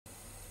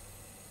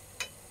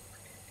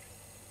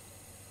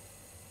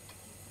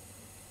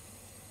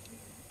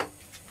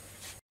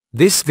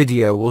This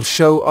video will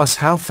show us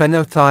how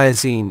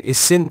phenothiazine is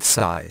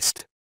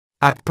synthesized.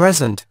 At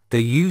present,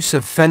 the use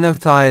of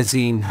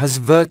phenothiazine has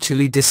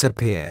virtually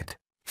disappeared.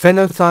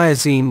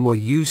 Phenothiazine were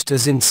used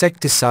as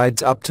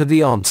insecticides up to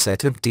the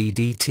onset of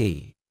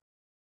DDT.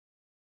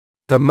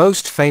 The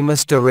most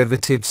famous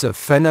derivatives of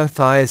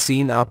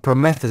phenothiazine are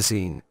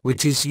promethazine,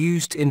 which is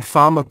used in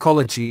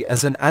pharmacology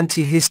as an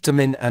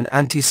antihistamine and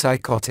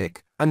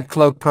antipsychotic, and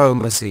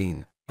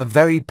chlorpromazine, a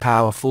very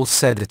powerful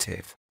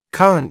sedative.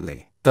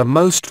 Currently, the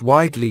most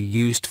widely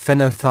used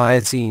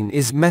phenothiazine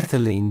is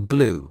methylene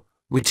blue,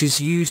 which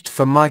is used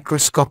for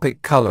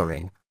microscopic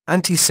coloring,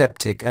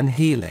 antiseptic and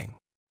healing.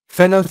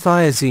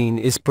 Phenothiazine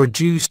is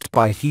produced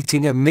by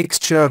heating a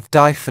mixture of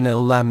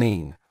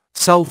diphenylamine,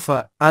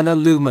 sulfur and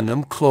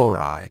aluminum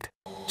chloride.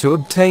 To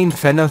obtain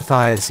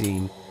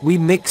phenothiazine, we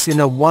mix in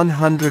a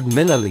 100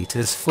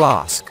 ml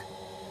flask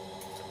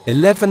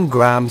 11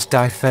 grams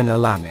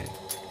diphenylamine,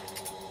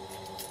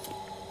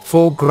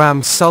 4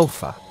 grams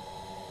sulfur,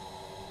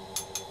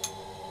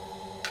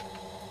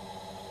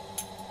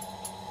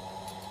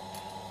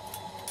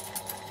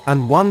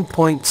 and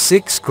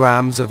 1.6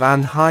 grams of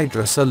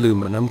anhydrous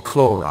aluminum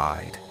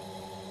chloride.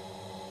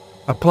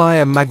 Apply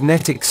a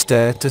magnetic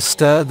stir to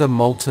stir the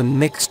molten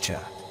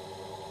mixture.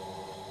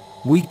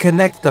 We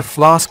connect the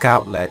flask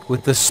outlet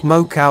with the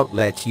smoke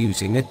outlet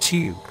using a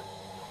tube.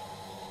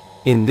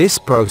 In this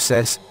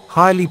process,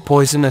 highly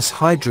poisonous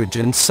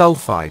hydrogen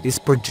sulfide is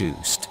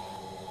produced.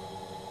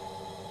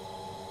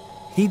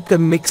 Heat the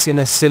mix in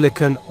a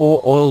silicon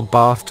or oil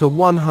bath to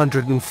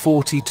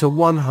 140 to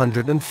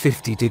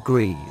 150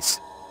 degrees.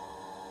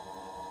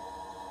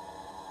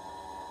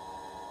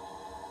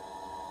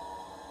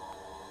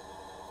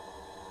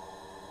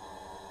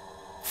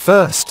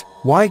 First,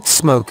 white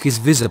smoke is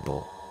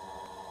visible.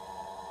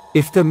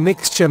 If the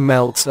mixture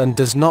melts and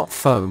does not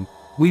foam,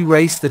 we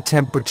raise the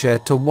temperature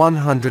to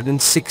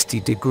 160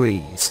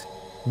 degrees.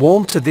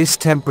 Warm to this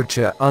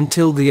temperature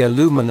until the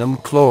aluminum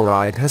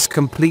chloride has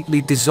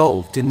completely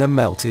dissolved in the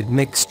melted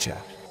mixture.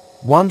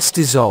 Once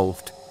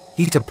dissolved,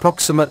 heat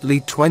approximately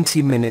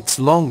 20 minutes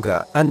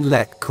longer and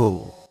let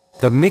cool.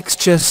 The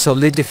mixture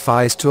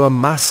solidifies to a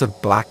mass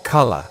of black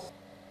color.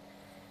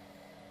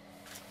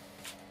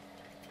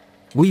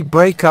 We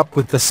break up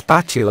with the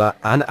spatula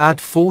and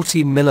add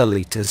 40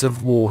 ml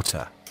of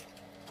water.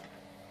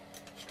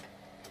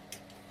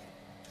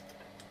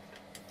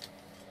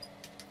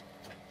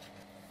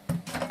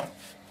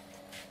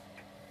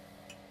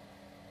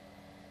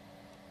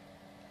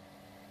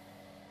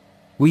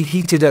 We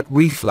heated at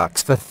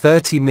reflux for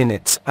 30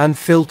 minutes and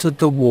filtered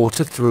the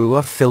water through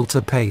a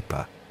filter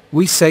paper.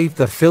 We save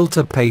the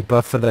filter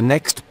paper for the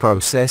next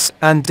process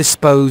and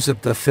dispose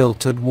of the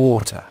filtered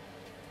water.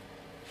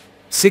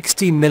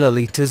 60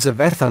 ml of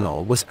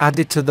ethanol was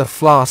added to the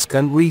flask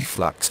and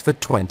reflux for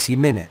 20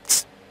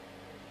 minutes.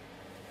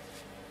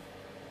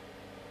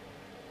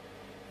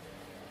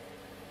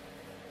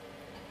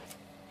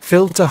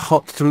 Filter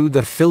hot through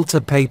the filter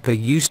paper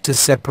used to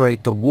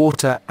separate the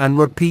water and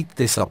repeat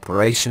this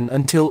operation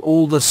until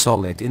all the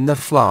solid in the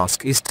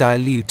flask is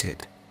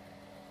diluted.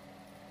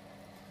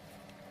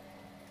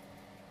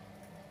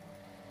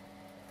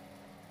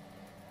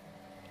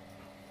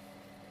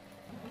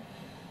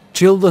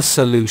 Chill the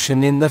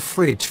solution in the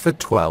fridge for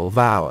 12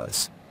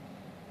 hours.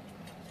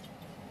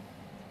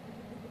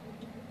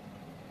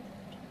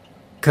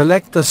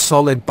 Collect the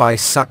solid by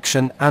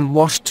suction and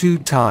wash 2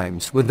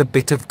 times with a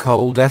bit of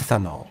cold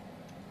ethanol.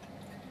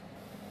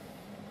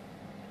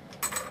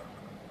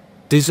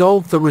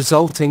 Dissolve the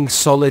resulting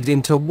solid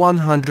into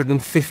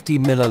 150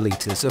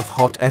 ml of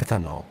hot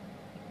ethanol.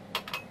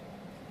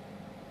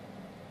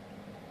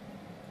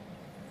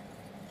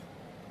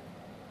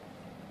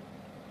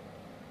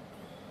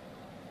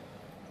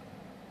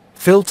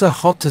 Filter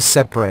hot to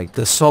separate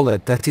the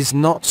solid that is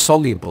not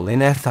soluble in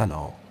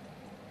ethanol.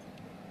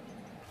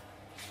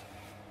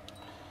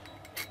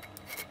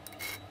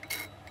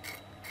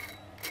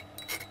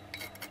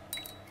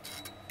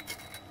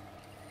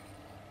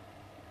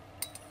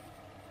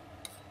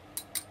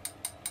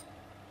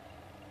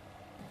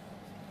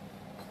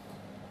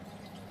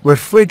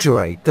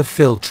 Refrigerate the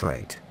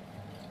filtrate.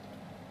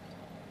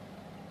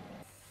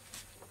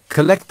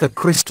 Collect the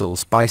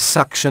crystals by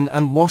suction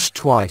and wash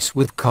twice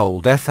with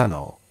cold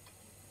ethanol.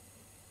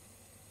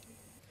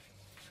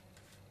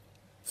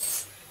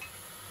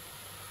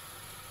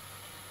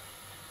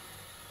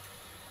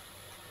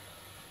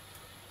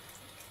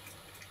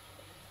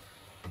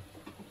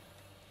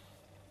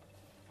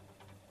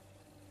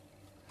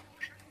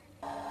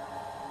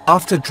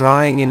 After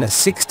drying in a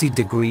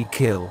 60-degree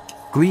kiln,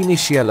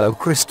 greenish-yellow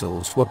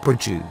crystals were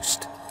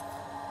produced.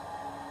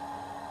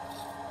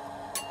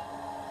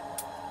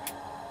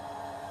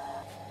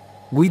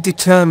 We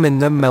determine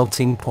the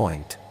melting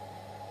point.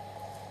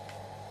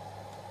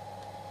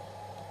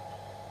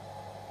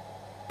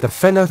 The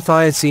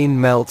phenothiazine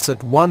melts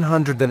at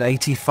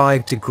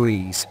 185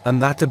 degrees,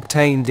 and that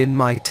obtained in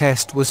my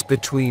test was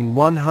between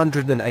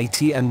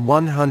 180 and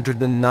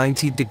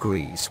 190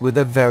 degrees with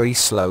a very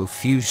slow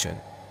fusion.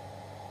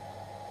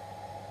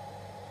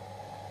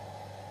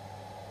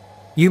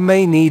 You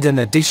may need an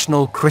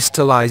additional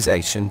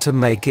crystallization to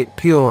make it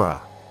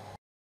purer.